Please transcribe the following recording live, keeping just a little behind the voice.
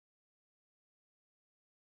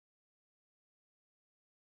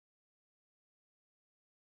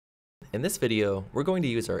In this video, we're going to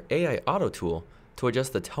use our AI Auto tool to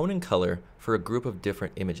adjust the tone and color for a group of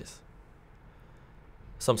different images.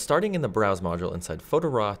 So I'm starting in the Browse module inside Photo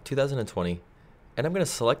Raw 2020, and I'm going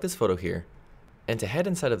to select this photo here. And to head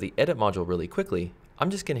inside of the Edit module really quickly, I'm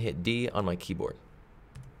just going to hit D on my keyboard.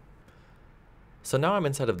 So now I'm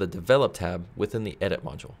inside of the Develop tab within the Edit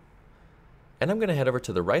module. And I'm going to head over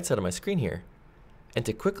to the right side of my screen here. And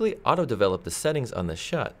to quickly auto-develop the settings on this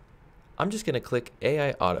shot, I'm just going to click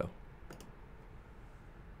AI Auto.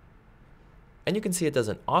 And you can see it does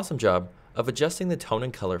an awesome job of adjusting the tone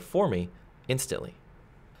and color for me instantly.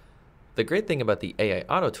 The great thing about the AI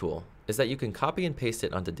Auto tool is that you can copy and paste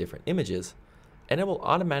it onto different images, and it will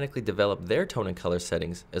automatically develop their tone and color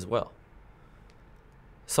settings as well.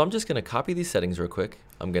 So I'm just going to copy these settings real quick.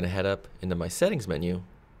 I'm going to head up into my settings menu,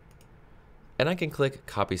 and I can click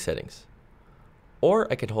Copy Settings. Or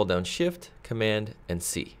I can hold down Shift, Command, and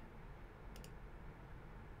C.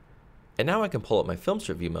 And now I can pull up my film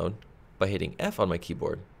strip view mode by hitting F on my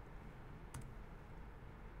keyboard.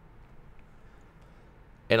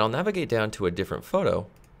 And I'll navigate down to a different photo.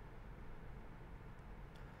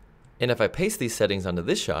 And if I paste these settings onto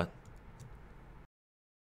this shot,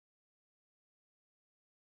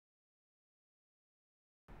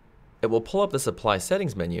 it will pull up this Apply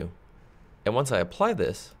Settings menu. And once I apply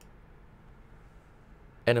this,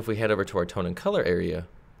 and if we head over to our tone and color area,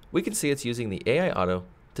 we can see it's using the AI Auto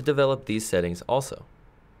to develop these settings also.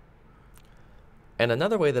 And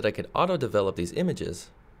another way that I could auto-develop these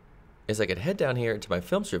images is I could head down here into my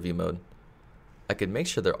film strip view mode. I could make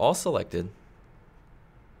sure they're all selected.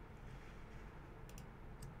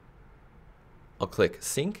 I'll click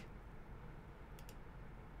Sync.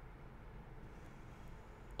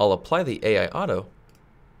 I'll apply the AI Auto.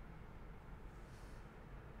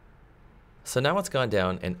 So now it's gone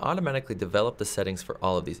down and automatically developed the settings for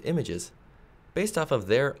all of these images based off of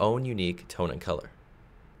their own unique tone and color.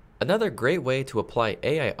 Another great way to apply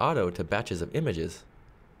AI Auto to batches of images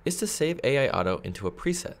is to save AI Auto into a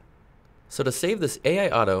preset. So to save this AI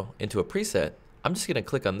Auto into a preset, I'm just going to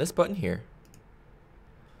click on this button here.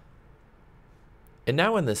 And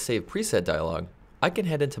now in this Save Preset dialog, I can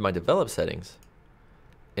head into my Develop settings,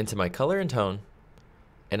 into my color and tone,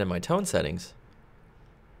 and in my tone settings.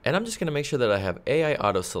 And I'm just going to make sure that I have AI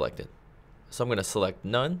Auto selected. So I'm going to select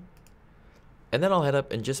None, and then I'll head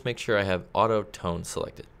up and just make sure I have Auto Tone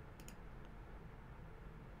selected.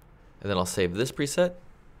 And then I'll save this preset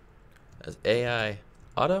as AI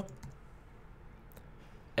Auto,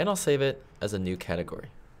 and I'll save it as a new category.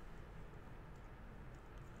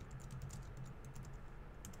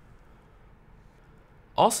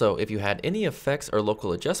 Also, if you had any effects or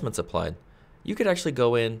local adjustments applied, you could actually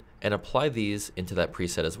go in and apply these into that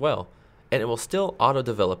preset as well, and it will still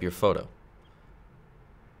auto-develop your photo.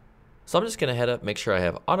 So I'm just going to head up, make sure I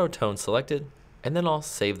have Auto Tone selected, and then I'll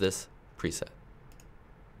save this preset.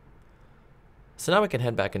 So now we can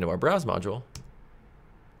head back into our Browse module,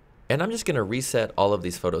 and I'm just going to reset all of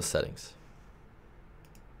these photo settings.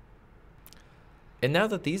 And now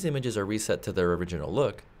that these images are reset to their original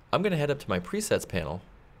look, I'm going to head up to my Presets panel.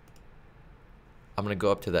 I'm going to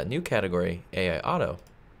go up to that new category, AI Auto,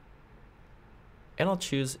 and I'll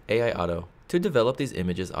choose AI Auto to develop these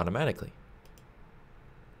images automatically.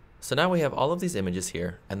 So now we have all of these images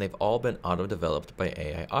here, and they've all been auto-developed by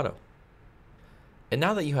AI Auto. And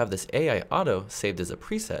now that you have this AI Auto saved as a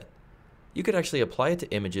preset, you could actually apply it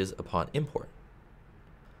to images upon import.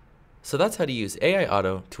 So that's how to use AI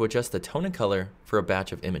Auto to adjust the tone and color for a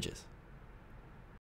batch of images.